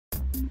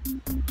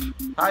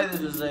Hi,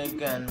 this is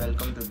Zach and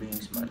welcome to Being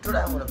Smart. Today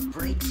I'm gonna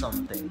break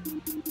something.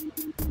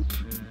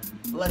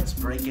 Let's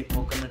break a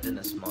coconut in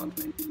a smart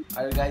way.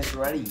 Are you guys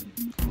ready?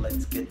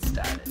 Let's get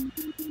started.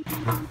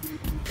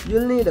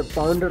 You'll need a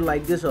pounder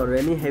like this or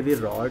any heavy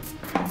rod,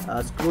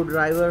 a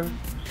screwdriver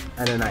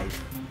and a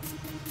knife.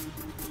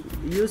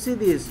 You see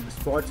these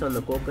spots on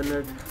the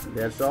coconut,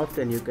 they are soft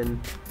and you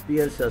can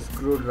pierce a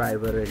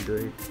screwdriver into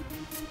it.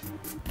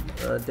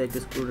 Take a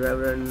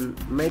screwdriver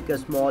and make a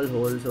small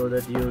hole so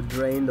that you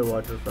drain the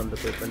water from the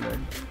coconut.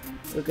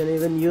 You can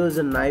even use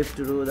a knife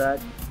to do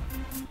that.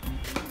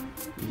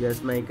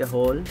 Just make a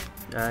hole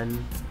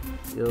and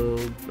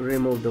you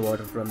remove the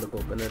water from the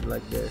coconut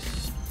like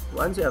this.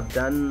 Once you have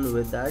done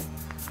with that,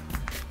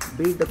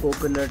 beat the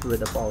coconut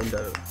with a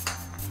pounder.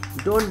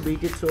 Don't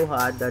beat it so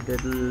hard that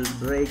it will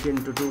break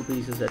into two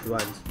pieces at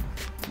once.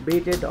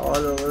 Beat it all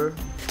over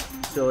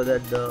so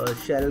that the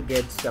shell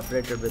gets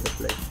separated with the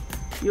flesh.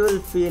 You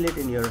will feel it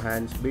in your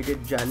hands. Beat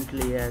it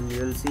gently and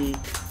you will see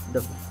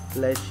the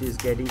flesh is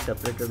getting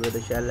separated with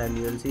the shell and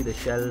you will see the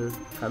shell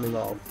coming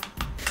off.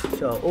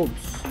 So,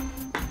 oops.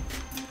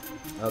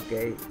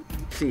 Okay,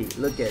 see,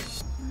 look at.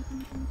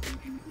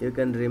 You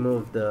can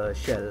remove the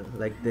shell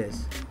like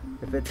this.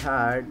 If it's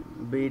hard,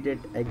 beat it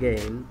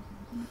again.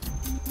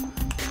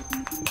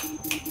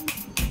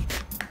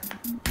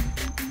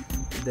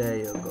 There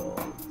you go.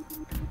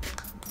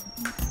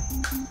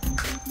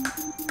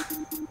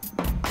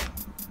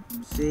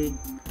 See,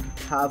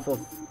 half of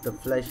the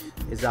flesh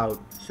is out.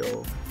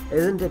 So,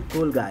 isn't it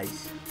cool,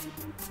 guys?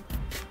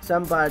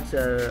 Some parts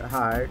are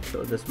hard,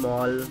 so the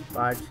small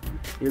parts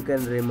you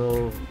can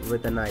remove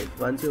with a knife.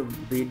 Once you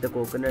beat the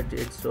coconut,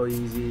 it's so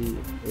easy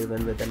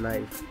even with a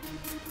knife.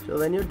 So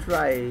when you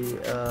try,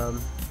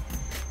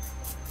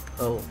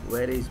 oh,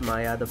 where is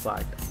my other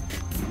part?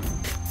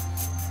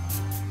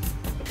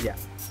 Yeah,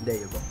 there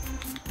you go.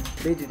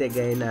 Beat it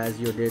again as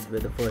you did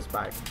with the first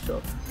part.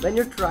 So when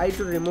you try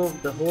to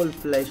remove the whole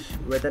flesh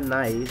with a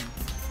knife,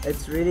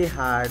 it's really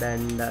hard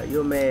and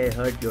you may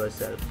hurt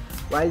yourself.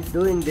 While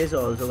doing this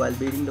also, while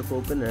beating the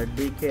coconut,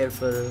 be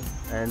careful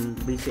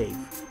and be safe.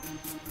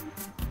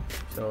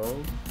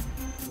 So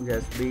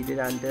just beat it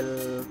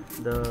until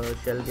the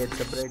shell gets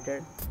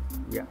separated.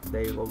 Yeah,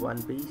 there you go,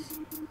 one piece.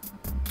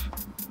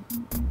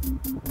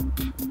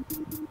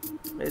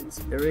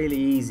 It's really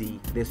easy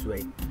this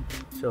way.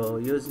 So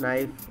use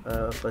knife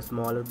for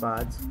smaller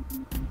parts.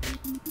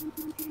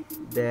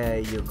 There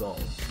you go.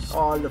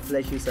 All the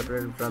flesh is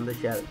separated from the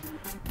shell.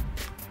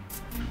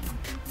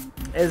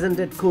 Isn't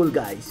it cool,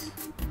 guys?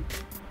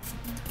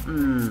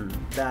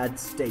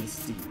 That's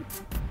tasty.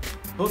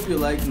 Hope you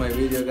liked my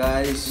video,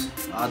 guys.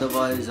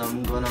 Otherwise,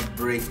 I'm gonna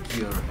break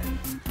your head.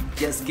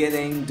 Just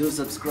kidding. Do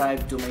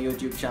subscribe to my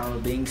YouTube channel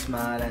Being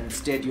Smart and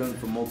stay tuned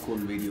for more cool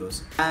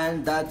videos.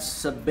 And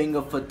that's a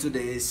bingo for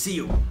today. See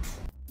you.